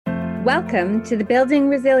Welcome to the Building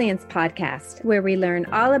Resilience podcast, where we learn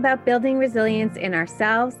all about building resilience in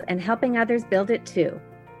ourselves and helping others build it too.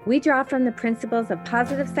 We draw from the principles of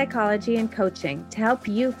positive psychology and coaching to help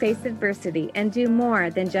you face adversity and do more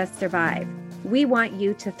than just survive. We want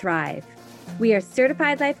you to thrive. We are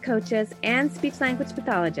certified life coaches and speech-language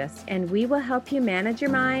pathologists, and we will help you manage your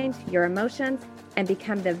mind, your emotions, and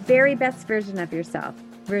become the very best version of yourself,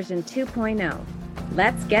 version 2.0.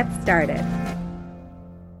 Let's get started.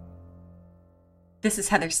 This is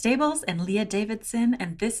Heather Stables and Leah Davidson,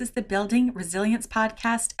 and this is the Building Resilience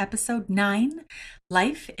Podcast, Episode 9,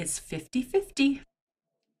 Life is 50-50.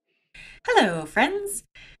 Hello, friends.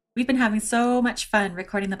 We've been having so much fun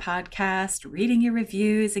recording the podcast, reading your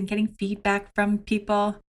reviews, and getting feedback from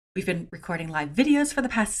people. We've been recording live videos for the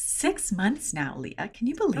past 6 months now, Leah. Can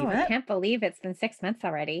you believe it? I can't believe it's been 6 months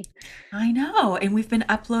already. I know. And we've been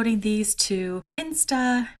uploading these to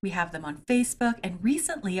Insta. We have them on Facebook. And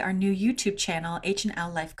recently, our new YouTube channel,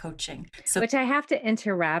 H&L Life Coaching. Which I have to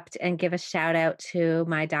interrupt and give a shout out to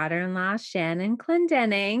my daughter-in-law, Shannon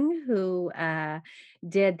Clendenning, who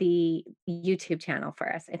did the YouTube channel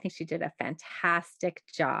for us. I think she did a fantastic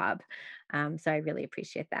job. So I really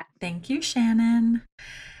appreciate that. Thank you, Shannon.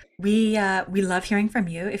 We love hearing from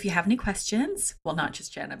you. If you have any questions, well, not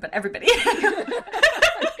just Shannon, but everybody.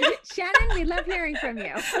 Shannon, we love hearing from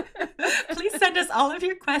you. Please send us all of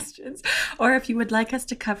your questions. Or if you would like us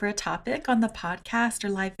to cover a topic on the podcast or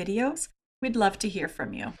live videos, we'd love to hear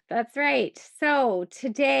from you. That's right. So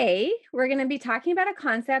today we're going to be talking about a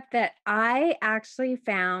concept that I actually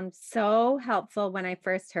found so helpful when I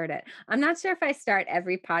first heard it. I'm not sure if I start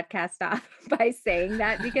every podcast off by saying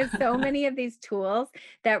that, because so many of these tools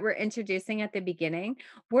that we're introducing at the beginning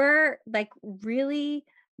were like really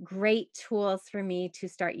great tools for me to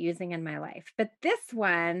start using in my life. But this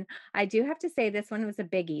one, I do have to say this one was a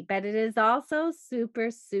biggie, but it is also super,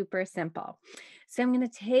 super simple. So I'm going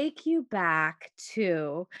to take you back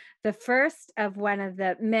to the first of one of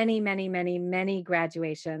the many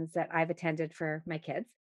graduations that I've attended for my kids.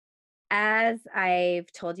 As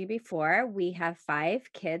I've told you before, we have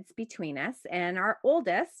 5 kids between us, and our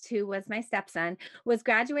oldest, who was my stepson, was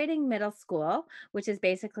graduating middle school, which is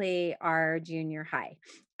basically our junior high.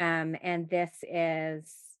 And this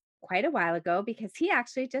is quite a while ago, because he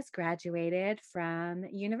actually just graduated from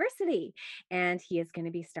university and he is going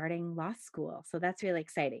to be starting law school. So that's really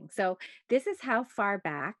exciting. So this is how far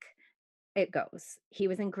back it goes. He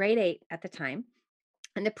was in grade 8 at the time.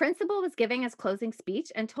 And the principal was giving his closing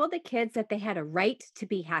speech and told the kids that they had a right to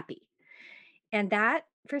be happy. And that,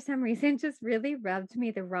 for some reason, just really rubbed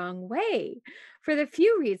me the wrong way for the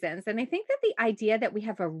few reasons. And I think that the idea that we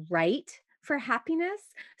have a right for happiness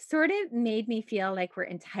sort of made me feel like we're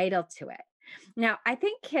entitled to it. Now, I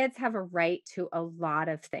think kids have a right to a lot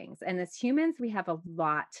of things. And as humans, we have a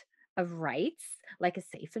lot of rights, like a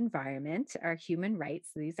safe environment, our human rights.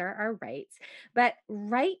 These are our rights. But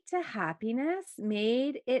right to happiness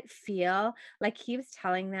made it feel like he was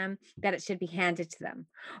telling them that it should be handed to them,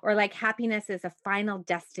 or like happiness is a final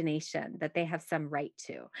destination that they have some right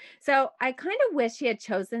to. So I kind of wish he had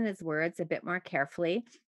chosen his words a bit more carefully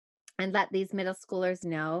and let these middle schoolers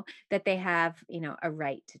know that they have, a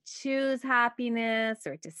right to choose happiness,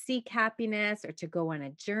 or to seek happiness, or to go on a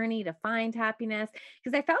journey to find happiness,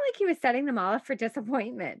 because I felt like he was setting them all up for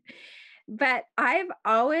disappointment. But I've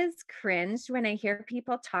always cringed when I hear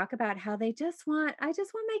people talk about how I just want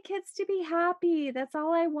my kids to be happy. That's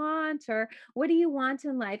all I want. Or what do you want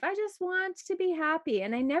in life? I just want to be happy.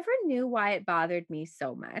 And I never knew why it bothered me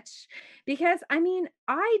so much, because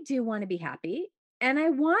I do want to be happy. And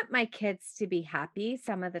I want my kids to be happy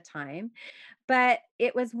some of the time. But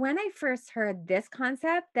it was when I first heard this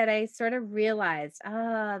concept that I sort of realized,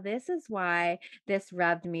 this is why this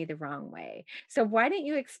rubbed me the wrong way. So why don't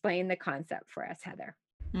you explain the concept for us, Heather?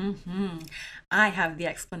 I have the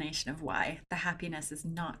explanation of why the happiness is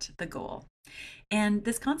not the goal. And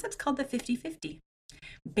this concept's called the 50-50.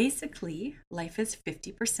 Basically, life is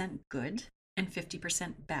 50% good and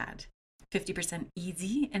 50% bad, 50%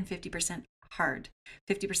 easy and 50% hard,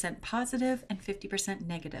 50% positive and 50%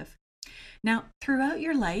 negative. Now, throughout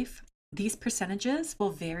your life, these percentages will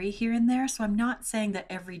vary here and there. So I'm not saying that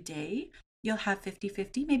every day you'll have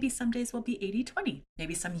 50-50. Maybe some days will be 80-20.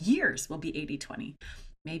 Maybe some years will be 80-20.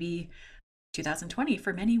 Maybe 2020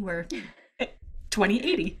 for many were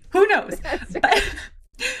 20-80. Who knows?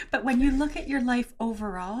 But when you look at your life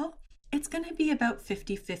overall, it's going to be about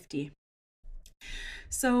 50-50.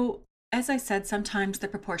 So as I said, sometimes the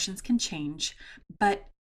proportions can change, but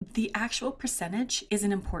the actual percentage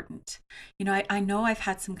isn't important. I know I've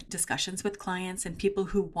had some discussions with clients and people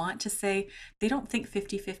who want to say they don't think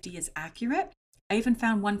 50-50 is accurate. I even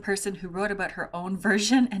found one person who wrote about her own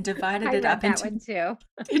version and divided I it read up that one too.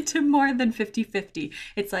 into more than 50-50.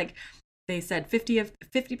 It's like they said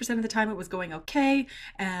 50% of the time it was going okay.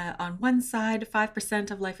 On one side,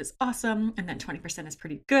 5% of life is awesome, and then 20% is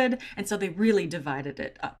pretty good. And so they really divided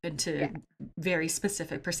it up into Yeah, very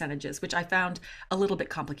specific percentages, which I found a little bit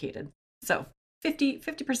complicated. So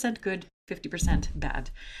 50% good, 50% bad.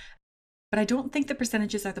 But I don't think the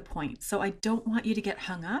percentages are the point. So I don't want you to get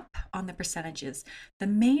hung up on the percentages. The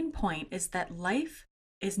main point is that life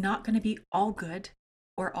is not going to be all good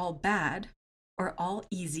or all bad or all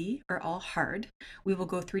easy or all hard. We will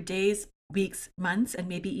go through days, weeks, months, and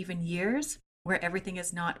maybe even years where everything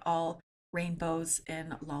is not all rainbows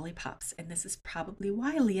and lollipops. And this is probably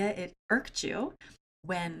why, Leah, it irked you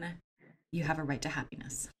when you have a right to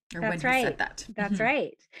happiness, or when that's he said right. that. That's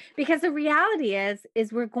right. Because the reality is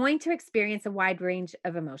we're going to experience a wide range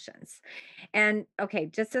of emotions. And okay,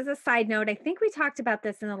 just as a side note, I think we talked about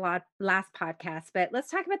this in the last podcast, but let's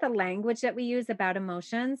talk about the language that we use about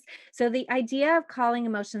emotions. So, the idea of calling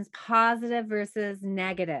emotions positive versus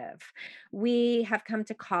negative, we have come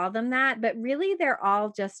to call them that, but really they're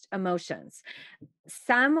all just emotions.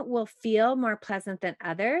 Some will feel more pleasant than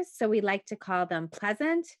others. So, we like to call them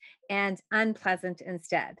pleasant and unpleasant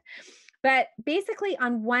instead. But basically,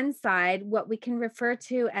 on one side, what we can refer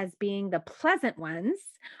to as being the pleasant ones,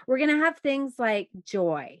 we're going to have things like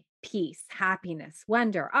joy, peace, happiness,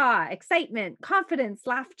 wonder, awe, excitement, confidence,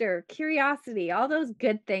 laughter, curiosity, all those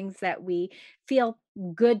good things that we feel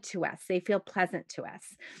good to us. They feel pleasant to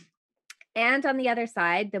us. And on the other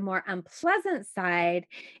side, the more unpleasant side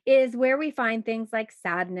is where we find things like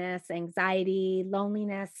sadness, anxiety,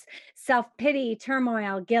 loneliness, self pity,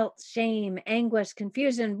 turmoil, guilt, shame, anguish,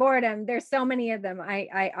 confusion, boredom. There's so many of them.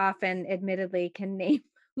 I often, admittedly, can name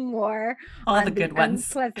more All the on the good ones.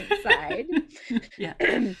 unpleasant side. Yeah.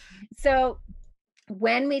 So,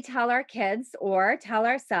 when we tell our kids or tell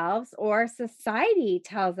ourselves or society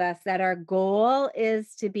tells us that our goal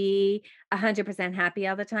is to be 100% happy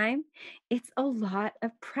all the time, it's a lot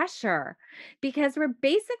of pressure because we're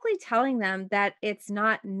basically telling them that it's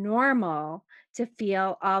not normal to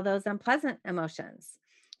feel all those unpleasant emotions.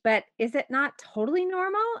 But is it not totally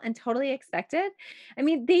normal and totally expected? I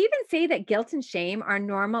mean, they even say that guilt and shame are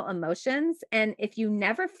normal emotions. And if you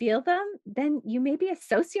never feel them, then you may be a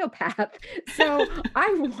sociopath. So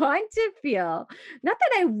I want to feel, not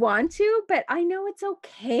that I want to, but I know it's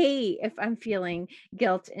okay if I'm feeling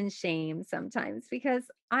guilt and shame sometimes because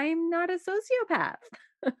I'm not a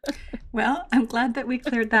sociopath. Well, I'm glad that we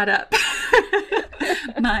cleared that up.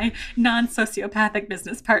 My non-sociopathic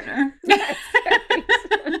business partner. That's right.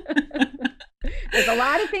 There's a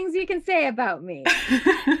lot of things you can say about me.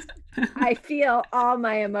 I feel all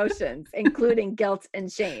my emotions, including guilt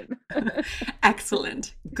and shame.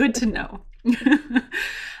 Excellent. Good to know.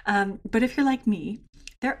 But if you're like me,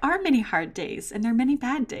 there are many hard days and there are many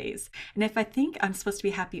bad days. And if I think I'm supposed to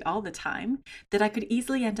be happy all the time, that I could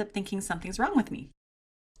easily end up thinking something's wrong with me,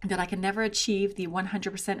 that I can never achieve the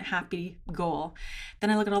 100% happy goal. Then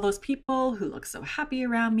I look at all those people who look so happy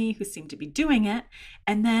around me, who seem to be doing it,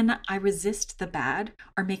 and then I resist the bad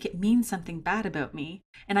or make it mean something bad about me.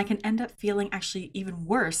 And I can end up feeling actually even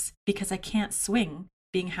worse because I can't swing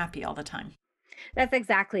being happy all the time. That's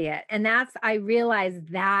exactly it. And I realize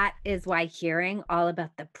that is why hearing all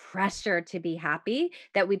about the pressure to be happy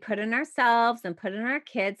that we put in ourselves and put in our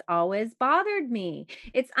kids always bothered me.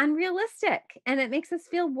 It's unrealistic and it makes us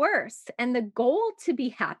feel worse. And the goal to be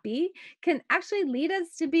happy can actually lead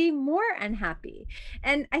us to be more unhappy.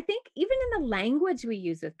 And I think even in the language we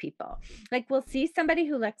use with people, like we'll see somebody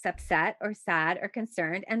who looks upset or sad or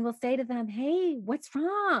concerned, and we'll say to them, "Hey, what's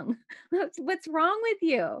wrong? What's wrong with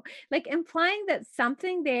you?" Like implying that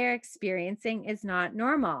something they're experiencing is not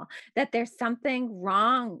normal, that there's something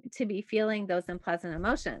wrong to be feeling those unpleasant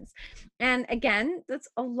emotions. And again, that's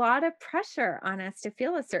a lot of pressure on us to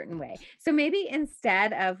feel a certain way. So maybe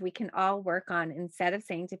we can all work on, instead of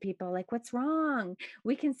saying to people, like, what's wrong?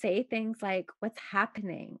 We can say things like, what's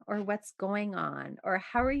happening or what's going on or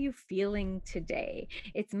how are you feeling today?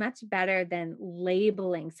 It's much better than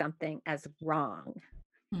labeling something as wrong.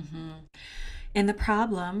 Mhm. And the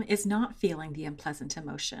problem is not feeling the unpleasant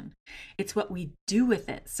emotion. It's what we do with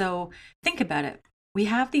it. So think about it. We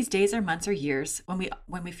have these days or months or years when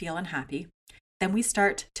we feel unhappy. Then we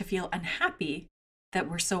start to feel unhappy that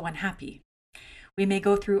we're so unhappy. We may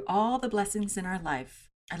go through all the blessings in our life.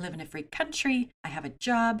 I live in a free country. I have a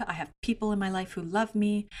job. I have people in my life who love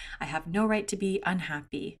me. I have no right to be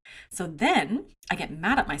unhappy. So then I get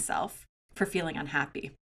mad at myself for feeling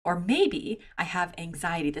unhappy. Or maybe I have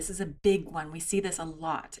anxiety. This is a big one. We see this a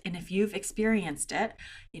lot. And if you've experienced it,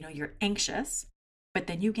 you're anxious but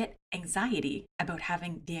then you get anxiety about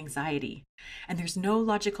having the anxiety. And there's no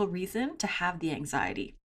logical reason to have the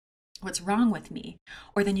anxiety. What's wrong with me?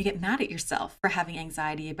 Or then you get mad at yourself for having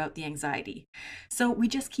anxiety about the anxiety. So we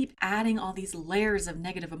just keep adding all these layers of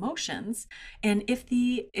negative emotions. And if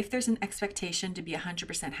there's an expectation to be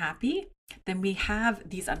 100% happy, then we have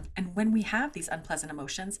these and when we have these unpleasant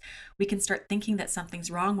emotions, we can start thinking that something's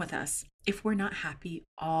wrong with us if we're not happy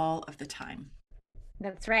all of the time.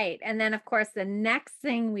 That's right. And then, of course, the next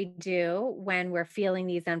thing we do when we're feeling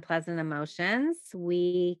these unpleasant emotions,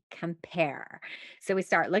 we compare. So we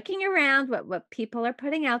start looking around what people are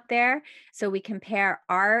putting out there. So we compare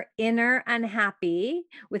our inner unhappy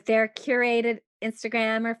with their curated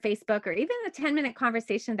Instagram or Facebook or even the 10-minute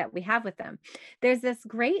conversation that we have with them. There's this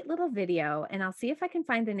great little video, and I'll see if I can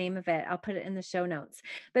find the name of it. I'll put it in the show notes.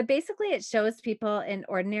 But basically, it shows people in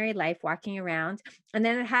ordinary life walking around, and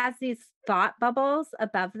then it has these thought bubbles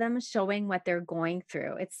above them showing what they're going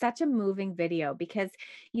through. It's such a moving video because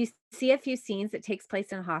you see a few scenes that takes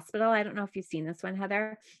place in a hospital. I don't know if you've seen this one,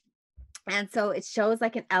 Heather. And so it shows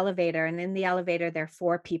like an elevator, and in the elevator, there are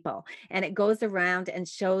four people, and it goes around and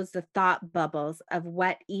shows the thought bubbles of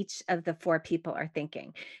what each of the four people are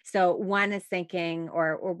thinking. So one is thinking,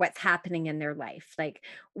 or what's happening in their life. Like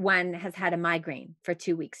one has had a migraine for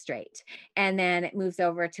 2 weeks straight. And then it moves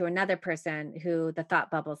over to another person who the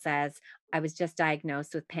thought bubble says, I was just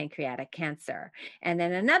diagnosed with pancreatic cancer. And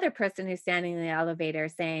then another person who's standing in the elevator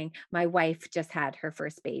saying, my wife just had her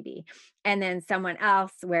first baby. And then someone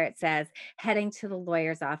else where it says, heading to the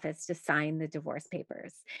lawyer's office to sign the divorce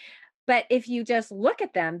papers. But if you just look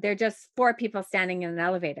at them, they're just four people standing in an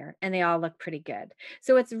elevator and they all look pretty good.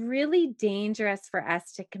 So it's really dangerous for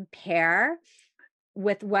us to compare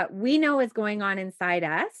with what we know is going on inside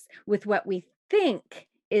us with what we think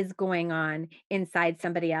is going on inside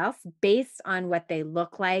somebody else based on what they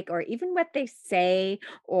look like or even what they say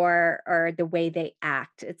or the way they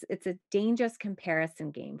act. It's a dangerous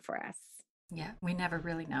comparison game for us. Yeah, we never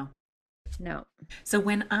really know. No. So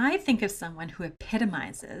when I think of someone who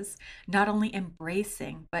epitomizes not only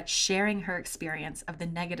embracing, but sharing her experience of the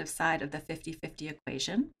negative side of the 50-50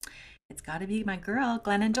 equation, it's got to be my girl,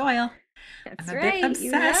 Glennon Doyle. That's I'm a right. bit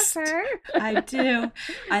obsessed. You love her. I do.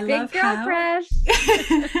 I Big love girl how crush.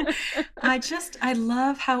 I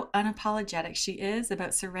love how unapologetic she is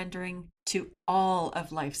about surrendering to all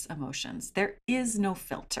of life's emotions. There is no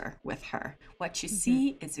filter with her. What you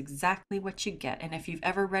see is exactly what you get. And if you've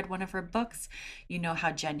ever read one of her books, you know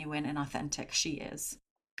how genuine and authentic she is.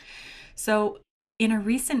 So, in a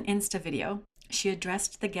recent Insta video, she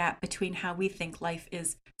addressed the gap between how we think life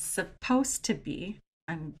is supposed to be.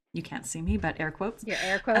 You can't see me, but air quotes. Your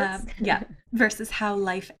air quotes. Yeah, versus how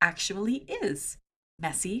life actually is: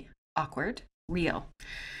 messy, awkward, real.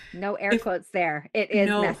 No air quotes there. It is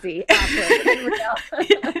No. messy, awkward, and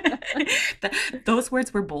real. Those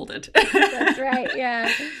words were bolded. That's right.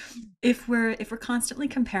 Yeah. If we're constantly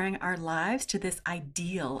comparing our lives to this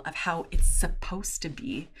ideal of how it's supposed to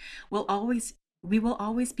be, we will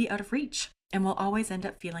always be out of reach. And we'll always end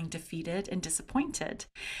up feeling defeated and disappointed.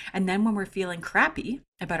 And then when we're feeling crappy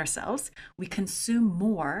about ourselves, we consume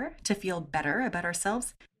more to feel better about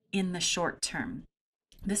ourselves in the short term.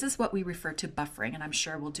 This is what we refer to buffering, and I'm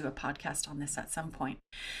sure we'll do a podcast on this at some point.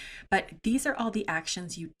 But these are all the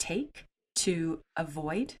actions you take to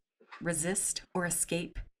avoid, resist, or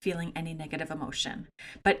escape feeling any negative emotion.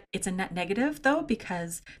 But it's a net negative though,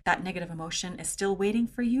 because that negative emotion is still waiting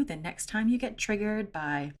for you the next time you get triggered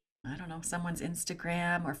by, I don't know, someone's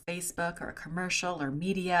Instagram or Facebook or a commercial or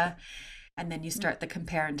media. And then you start the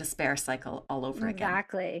compare and despair cycle all over again.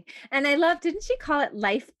 Exactly. And I love, didn't she call it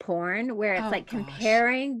life porn, where it's like gosh.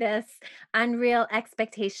 comparing this unreal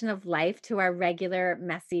expectation of life to our regular,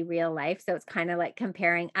 messy, real life. So it's kind of like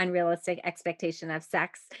comparing unrealistic expectation of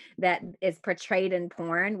sex that is portrayed in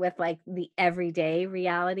porn with like the everyday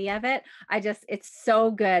reality of it. It's so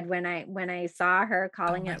good when I saw her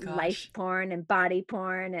calling my it gosh. life porn and body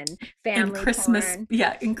porn and In family Christmas, porn.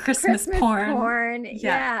 yeah, in Christmas porn.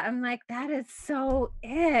 Yeah. I'm like, that is so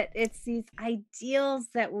it. It's these ideals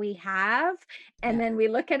that we have. And Yeah. then we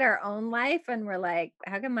look at our own life and we're like,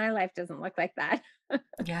 how come my life doesn't look like that?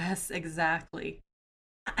 Yes, exactly.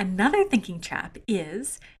 Another thinking trap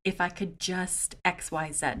is, if I could just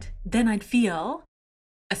XYZ, then I'd feel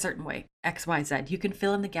a certain way. XYZ. You can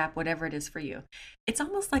fill in the gap, whatever it is for you. It's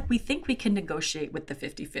almost like we think we can negotiate with the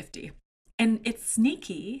 50-50. And it's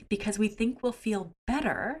sneaky because we think we'll feel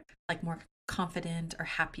better, like more confident or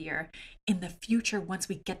happier in the future once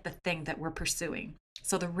we get the thing that we're pursuing.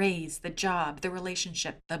 So the raise, the job, the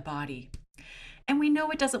relationship, the body. And we know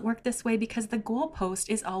it doesn't work this way because the goalpost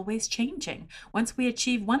is always changing. Once we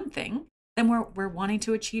achieve one thing, then we're wanting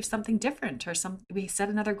to achieve something different, or we set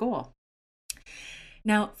another goal.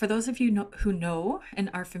 Now, for those of you who know and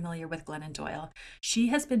are familiar with Glennon Doyle, she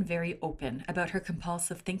has been very open about her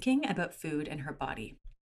compulsive thinking about food and her body.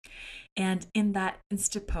 And in that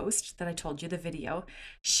Insta post that I told you, the video,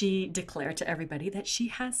 she declared to everybody that she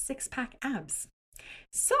has six-pack abs.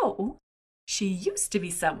 So she used to be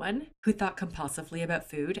someone who thought compulsively about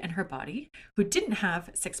food and her body, who didn't have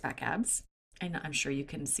six-pack abs. And I'm sure you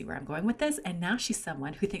can see where I'm going with this. And now she's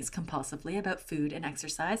someone who thinks compulsively about food and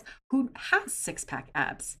exercise, who has six-pack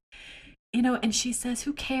abs. And she says,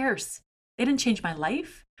 who cares? They didn't change my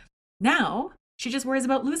life. Now she just worries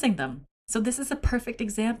about losing them. So this is a perfect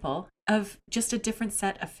example of just a different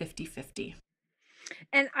set of 50-50.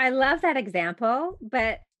 And I love that example,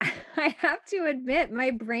 but I have to admit,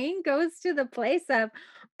 my brain goes to the place of,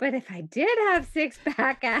 but if I did have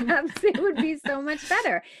six-pack abs, it would be so much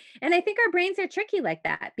better. And I think our brains are tricky like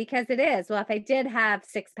that, because it is, well, if I did have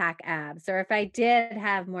six-pack abs, or if I did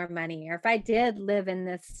have more money, or if I did live in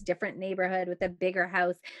this different neighborhood with a bigger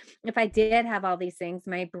house, if I did have all these things,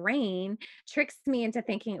 my brain tricks me into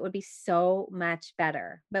thinking it would be so much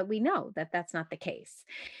better. But we know that that's not the case.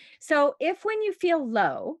 So if when you feel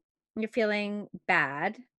low, you're feeling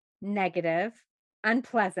bad, negative,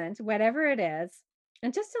 unpleasant, whatever it is,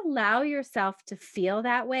 and just allow yourself to feel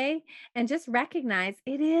that way and just recognize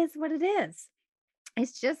it is what it is.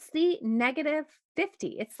 It's just the negative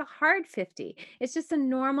 50. It's the hard 50. It's just a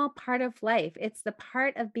normal part of life. It's the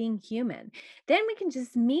part of being human. Then we can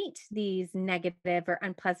just meet these negative or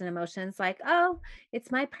unpleasant emotions like, oh,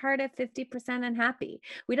 it's my part of 50% unhappy.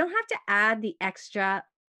 We don't have to add the extra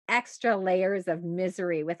layers of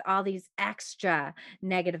misery with all these extra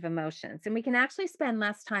negative emotions. And we can actually spend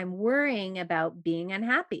less time worrying about being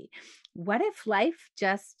unhappy. What if life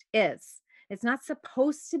just is? It's not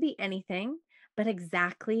supposed to be anything but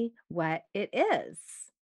exactly what it is.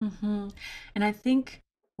 Mm-hmm. And I think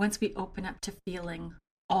once we open up to feeling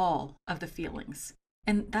all of the feelings,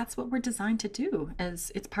 and that's what we're designed to do,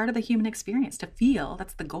 as it's part of the human experience, to feel.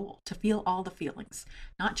 That's the goal, to feel all the feelings,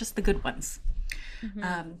 not just the good ones.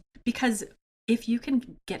 Mm-hmm. Because if you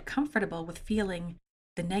can get comfortable with feeling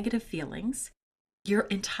the negative feelings, your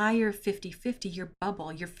entire 50-50, your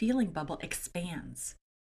bubble, your feeling bubble expands.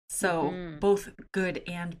 So Mm-hmm. both good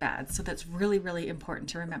and bad. So that's really, really important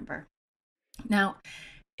to remember. Now,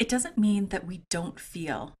 it doesn't mean that we don't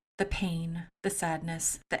feel the pain, the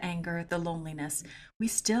sadness, the anger, the loneliness. We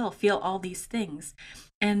still feel all these things.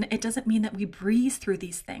 And it doesn't mean that we breeze through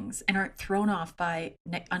these things and aren't thrown off by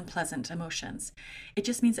unpleasant emotions. It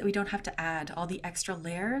just means that we don't have to add all the extra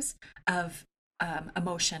layers of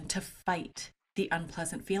emotion to fight the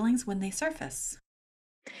unpleasant feelings when they surface.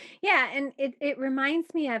 Yeah, and it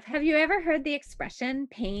reminds me of, have you ever heard the expression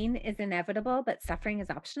pain is inevitable, but suffering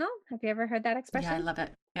is optional? Have you ever heard that Yeah, I expression? love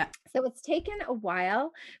it. Yeah. So it's taken a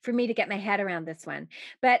while for me to get my head around this one,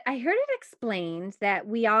 but I heard it explained that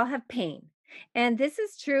we all have pain. And this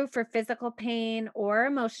is true for physical pain or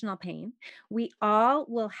emotional pain. We all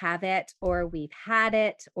will have it, or we've had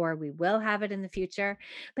it, or we will have it in the future.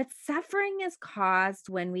 But suffering is caused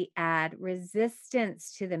when we add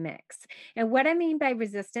resistance to the mix. And what I mean by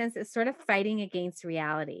resistance is sort of fighting against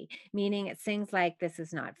reality, meaning it's things like, this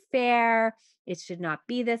is not fair. It should not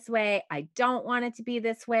be this way. I don't want it to be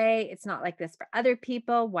this way. It's not like this for other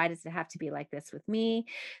people. Why does it have to be like this with me?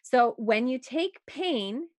 So when you take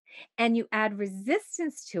pain and you add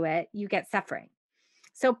resistance to it, you get suffering.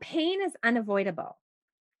 So pain is unavoidable.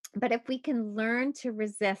 But if we can learn to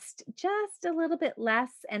resist just a little bit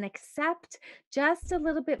less and accept just a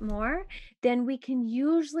little bit more, then we can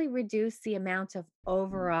usually reduce the amount of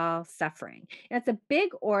overall suffering. And it's a big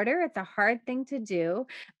order, it's a hard thing to do,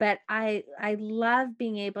 but I love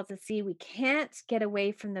being able to see we can't get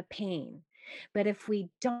away from the pain. But if we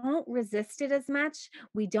don't resist it as much,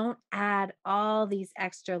 we don't add all these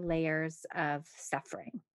extra layers of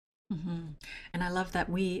suffering. Hmm. And I love that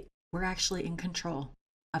we're actually in control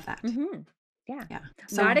of that. Mhm. Yeah. Yeah.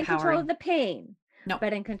 So Not in control of empowering. the pain, No.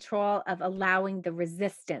 but in control of allowing the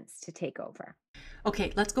resistance to take over.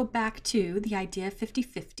 Okay, let's go back to the idea of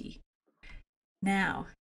 50-50. Now,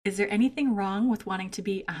 is there anything wrong with wanting to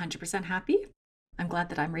be 100% happy? I'm glad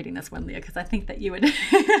that I'm reading this one, Leah, because I think that you would,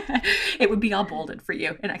 it would be all bolded for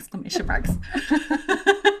you in exclamation marks.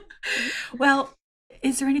 Well,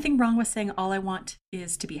 is there anything wrong with saying all I want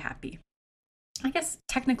is to be happy? I guess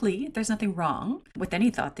technically there's nothing wrong with any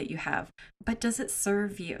thought that you have, but does it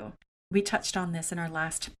serve you? We touched on this in our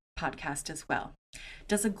last podcast as well.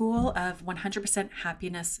 Does a goal of 100%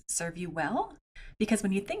 happiness serve you well? Because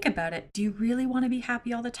when you think about it, do you really want to be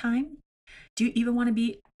happy all the time? Do you even want to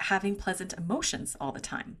be having pleasant emotions all the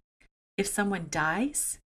time? If someone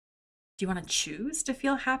dies, do you want to choose to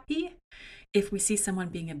feel happy? If we see someone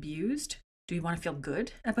being abused, do you want to feel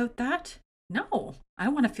good about that? No, I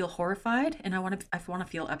want to feel horrified and I want to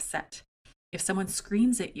feel upset. If someone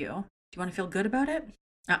screams at you, do you want to feel good about it?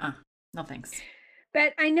 Uh-uh. No thanks.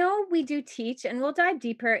 But I know we do teach, and we'll dive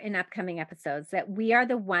deeper in upcoming episodes, that we are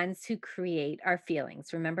the ones who create our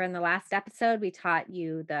feelings. Remember, in the last episode, we taught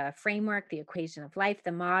you the framework, the equation of life,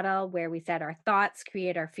 the model, where we said our thoughts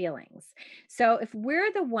create our feelings. So, if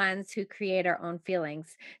we're the ones who create our own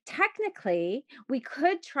feelings, technically, we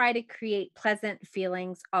could try to create pleasant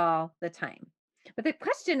feelings all the time. But the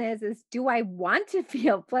question is do I want to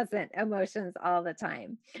feel pleasant emotions all the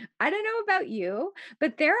time? I don't know about you,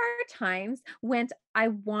 but there are times when I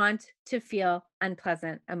want to feel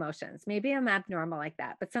unpleasant emotions. Maybe I'm abnormal like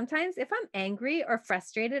that, but sometimes if I'm angry or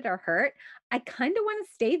frustrated or hurt, I kind of want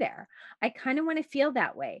to stay there. I kind of want to feel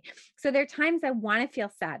that way. So there are times I want to feel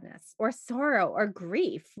sadness or sorrow or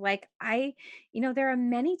grief. There are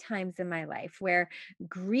many times in my life where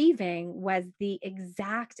grieving was the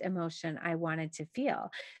exact emotion I wanted to feel.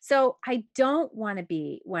 So I don't want to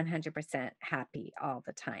be 100% happy all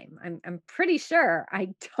the time. I'm pretty sure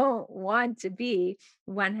I don't want to be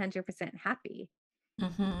 100% happy.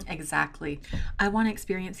 Exactly. I want to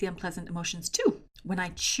experience the unpleasant emotions too when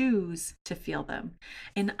I choose to feel them.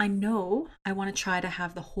 And I know I want to try to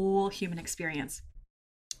have the whole human experience,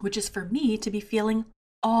 which is for me to be feeling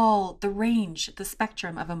all the range, the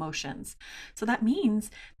spectrum of emotions. So that means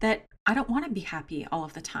that I don't want to be happy all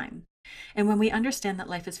of the time. And when we understand that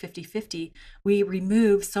life is 50-50, we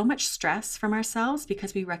remove so much stress from ourselves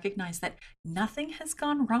because we recognize that nothing has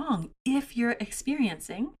gone wrong if you're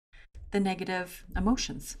experiencing the negative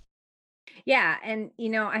emotions. Yeah. And,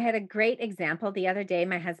 I had a great example the other day.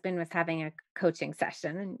 My husband was having a coaching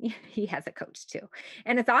session, and he has a coach too.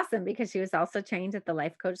 And it's awesome because she was also trained at the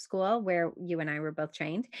life coach school where you and I were both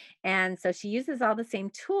trained. And so she uses all the same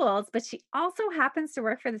tools, but she also happens to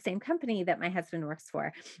work for the same company that my husband works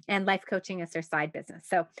for. And life coaching is her side business.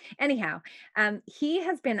 So, anyhow, he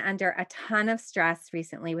has been under a ton of stress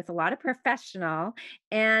recently with a lot of professional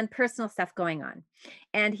and personal stuff going on.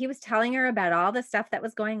 And he was telling her about all the stuff that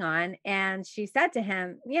was going on. And she said to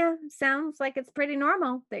him, yeah, sounds like it's pretty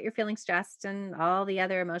normal that you're feeling stressed and all the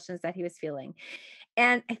other emotions that he was feeling.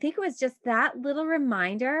 And I think it was just that little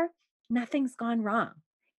reminder nothing's gone wrong.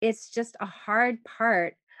 It's just a hard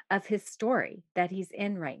part of his story that he's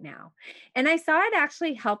in right now. And I saw it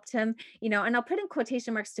actually helped him, and I'll put in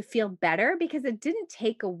quotation marks to feel better because it didn't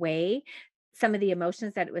take away some of the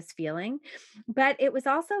emotions that it was feeling, but it was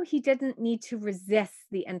also he didn't need to resist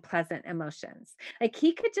the unpleasant emotions. Like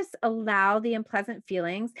he could just allow the unpleasant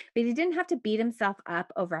feelings, but he didn't have to beat himself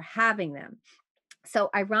up over having them. So,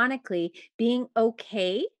 ironically, being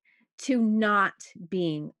okay to not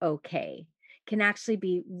being okay can actually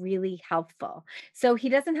be really helpful. So, he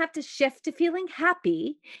doesn't have to shift to feeling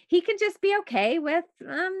happy. He can just be okay with,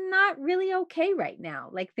 I'm not really okay right now.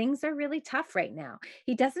 Like things are really tough right now.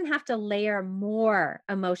 He doesn't have to layer more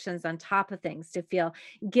emotions on top of things to feel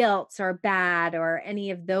guilt or bad or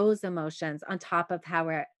any of those emotions on top of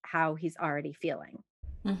how he's already feeling.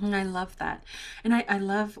 I love that. And I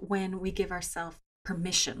love when we give ourselves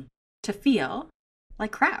permission to feel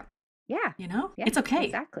like crap, Yeah. Yeah, It's okay.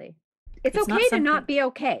 exactly. It's It's not okay to not something, be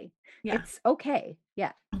okay. yeah. It's okay.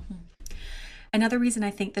 Yeah. Mhm. Another reason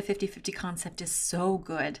I think the 50-50 concept is so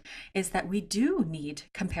good is that we do need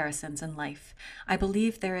comparisons in life. I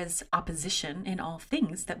believe there is opposition in all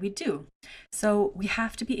things that we do. So we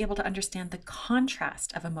have to be able to understand the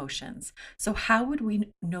contrast of emotions. So, how would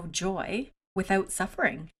we know joy without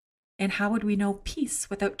suffering? And how would we know peace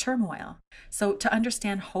without turmoil? So, to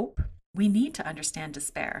understand hope, we need to understand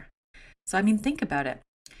despair. So, I mean, think about it.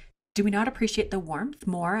 Do we not appreciate the warmth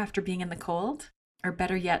more after being in the cold? Or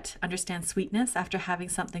better yet, understand sweetness after having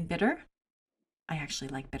something bitter? I actually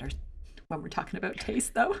like bitter when we're talking about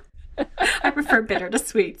taste, though. I prefer bitter to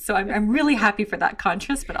sweet. So I'm really happy for that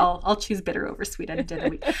contrast, but I'll choose bitter over sweet any day of the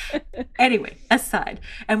week. Anyway, aside,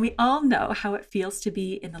 and we all know how it feels to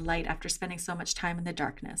be in the light after spending so much time in the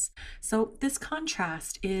darkness. So this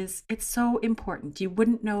contrast it's so important. You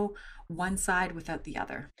wouldn't know one side without the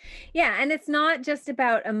other. Yeah, and it's not just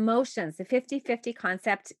about emotions. The 50-50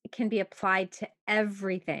 concept can be applied to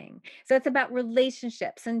everything. So it's about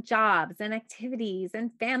relationships and jobs and activities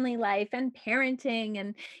and family life and parenting.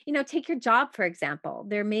 And, take your job, for example.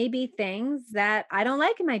 There may be things that I don't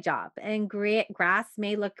like in my job, and grass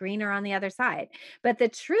may look greener on the other side. But the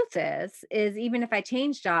truth is even if I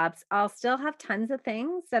change jobs, I'll still have tons of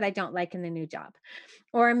things that I don't like in the new job.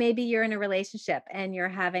 Or maybe you're in a relationship and you're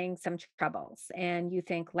having some troubles and you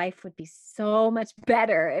think life would be so much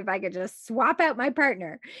better if I could just swap out my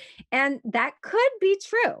partner. And that could be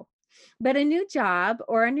true. But a new job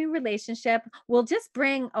or a new relationship will just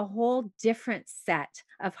bring a whole different set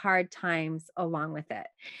of hard times along with it.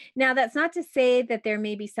 Now, that's not to say that there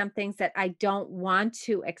may be some things that I don't want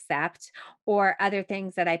to accept or other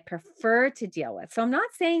things that I prefer to deal with. So I'm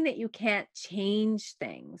not saying that you can't change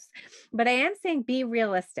things, but I am saying be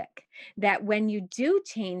realistic that when you do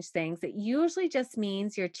change things, it usually just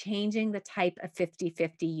means you're changing the type of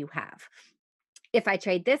 50-50 you have. If I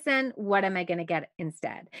trade this in, what am I going to get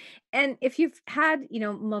instead? And if you've had,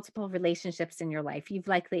 multiple relationships in your life, you've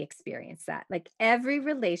likely experienced that. Like every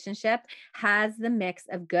relationship has the mix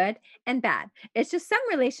of good and bad. It's just some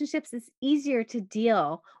relationships it's easier to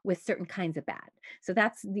deal with certain kinds of bad. So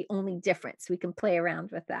that's the only difference. We can play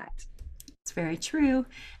around with that. It's very true.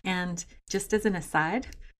 And just as an aside,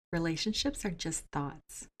 relationships are just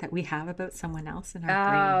thoughts that we have about someone else in our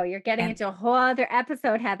Oh, brain. you're getting And into a whole other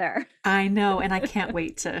episode, Heather. I know, and I can't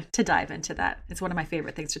wait to dive into that. It's one of my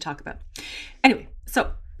favorite things to talk about. Anyway,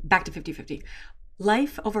 so back to 50-50.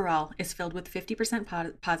 Life overall is filled with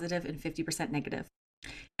 50% positive and 50% negative.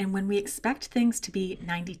 And when we expect things to be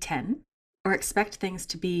 90-10 or expect things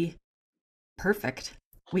to be perfect,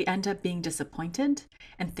 we end up being disappointed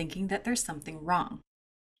and thinking that there's something wrong.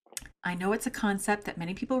 I know it's a concept that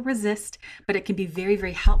many people resist, but it can be very,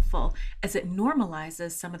 very helpful as it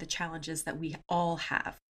normalizes some of the challenges that we all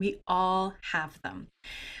have. We all have them.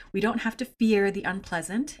 We don't have to fear the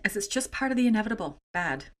unpleasant, as it's just part of the inevitable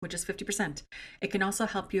bad, which is 50%. It can also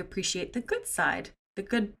help you appreciate the good side, the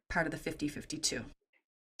good part of the 50-50 too.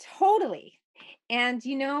 Totally. And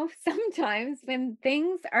sometimes when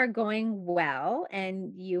things are going well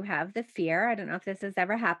and you have the fear, I don't know if this has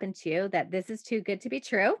ever happened to you, that this is too good to be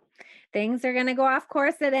true. Things are going to go off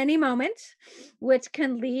course at any moment, which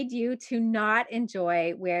can lead you to not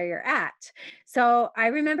enjoy where you're at. So I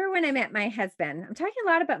remember when I met my husband, I'm talking a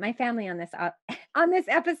lot about my family on this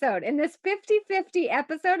episode. In this 50-50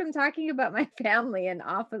 episode, I'm talking about my family an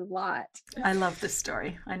awful lot. I love this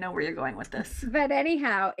story. I know where you're going with this. But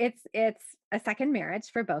anyhow, it's a second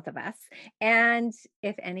marriage for both of us. And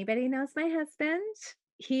if anybody knows my husband,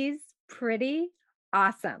 he's pretty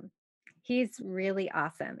awesome. He's really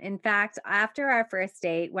awesome. In fact, after our first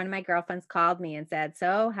date, one of my girlfriends called me and said,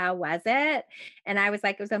 "So, how was it?" And I was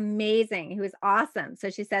like, "It was amazing. He was awesome."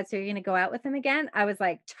 So she said, "So you're going to go out with him again?" I was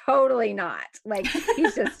like, "Totally not. Like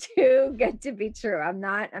he's just too good to be true. I'm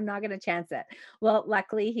not going to chance it." Well,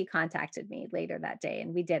 luckily he contacted me later that day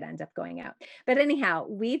and we did end up going out. But anyhow,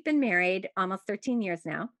 we've been married almost 13 years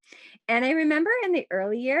now. And I remember in the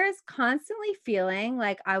early years constantly feeling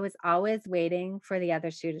like I was always waiting for the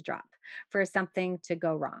other shoe to drop, for something to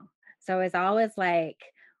go wrong. So it's always like,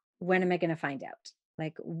 when am I going to find out?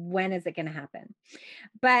 Like, when is it going to happen?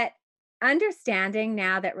 But understanding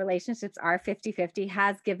now that relationships are 50-50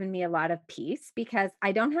 has given me a lot of peace because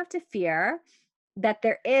I don't have to fear that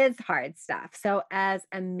there is hard stuff. So, as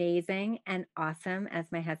amazing and awesome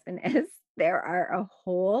as my husband is, there are a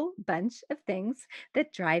whole bunch of things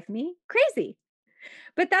that drive me crazy.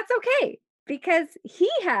 But that's okay because he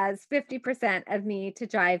has 50% of me to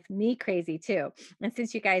drive me crazy too. And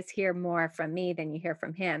since you guys hear more from me than you hear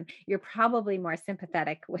from him, you're probably more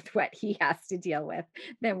sympathetic with what he has to deal with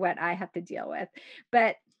than what I have to deal with.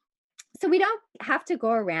 But so we don't have to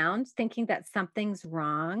go around thinking that something's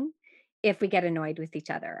wrong if we get annoyed with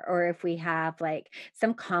each other or if we have like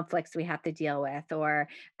some conflicts we have to deal with, or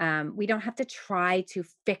we don't have to try to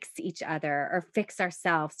fix each other or fix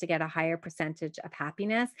ourselves to get a higher percentage of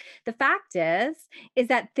happiness. The fact is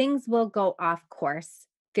that things will go off course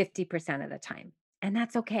 50% of the time, and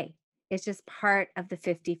that's okay. It's just part of the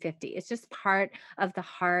 50-50. It's just part of the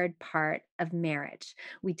hard part of marriage.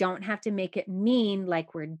 We don't have to make it mean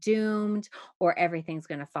like we're doomed or everything's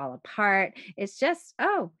going to fall apart. It's just,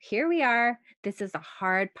 oh, here we are. This is a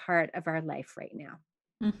hard part of our life right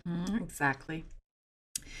now. Exactly.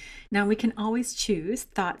 Now, we can always choose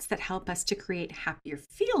thoughts that help us to create happier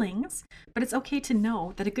feelings, but it's okay to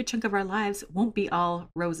know that a good chunk of our lives won't be all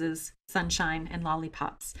roses, sunshine, and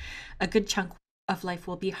lollipops. A good chunk of life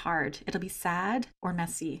will be hard. It'll be sad or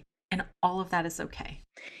messy, and all of that is okay.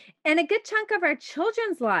 And a good chunk of our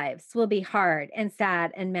children's lives will be hard and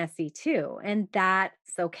sad and messy too. And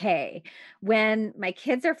that's okay. When my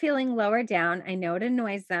kids are feeling lower down, I know it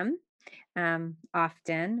annoys them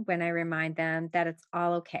often when I remind them that it's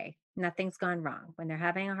all okay. Nothing's gone wrong. When they're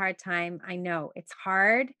having a hard time, I know it's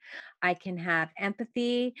hard. I can have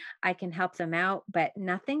empathy. I can help them out, but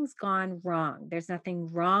nothing's gone wrong. There's nothing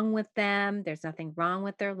wrong with them. There's nothing wrong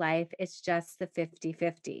with their life. It's just the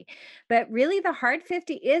 50-50. But really, the hard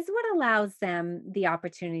 50 is what allows them the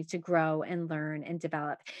opportunity to grow and learn and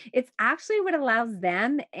develop. It's actually what allows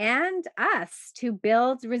them and us to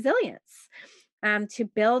build resilience, to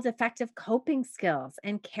build effective coping skills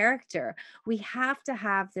and character. We have to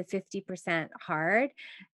have the 50% hard,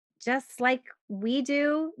 just like we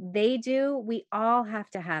do, they do. We all have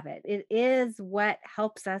to have it. It is what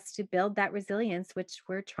helps us to build that resilience, which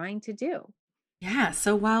we're trying to do. Yeah,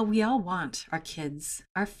 so while we all want our kids,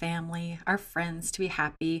 our family, our friends to be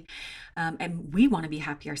happy, and we want to be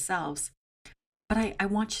happy ourselves, but I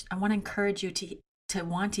want to encourage you to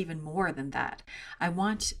want even more than that. I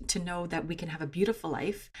want to know that we can have a beautiful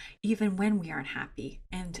life even when we aren't happy.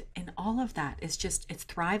 And all of that is just it's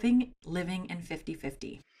thriving, living in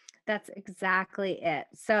 50-50. That's exactly it.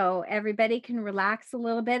 So everybody can relax a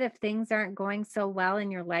little bit if things aren't going so well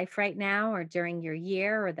in your life right now or during your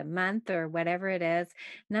year or the month or whatever it is.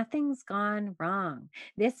 Nothing's gone wrong.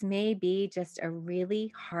 This may be just a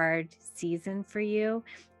really hard season for you.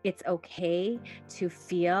 It's okay to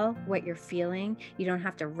feel what you're feeling. You don't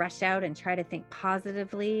have to rush out and try to think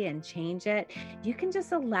positively and change it. You can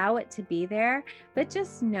just allow it to be there, but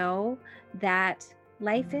just know that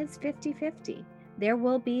life is 50-50. There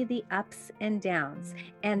will be the ups and downs,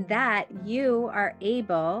 and that you are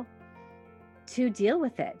able to deal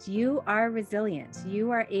with it. You are resilient.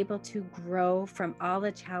 You are able to grow from all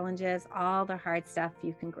the challenges, all the hard stuff.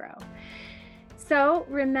 You can grow. So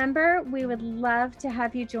remember, we would love to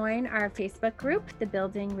have you join our Facebook group, the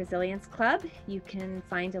Building Resilience Club. You can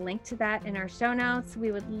find a link to that in our show notes.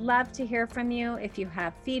 We would love to hear from you. If you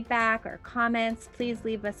have feedback or comments, please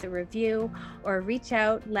leave us a review or reach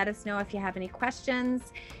out. Let us know if you have any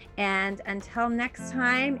questions. And until next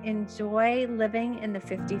time, enjoy living in the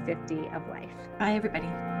 50-50 of life. Bye,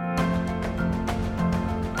 everybody.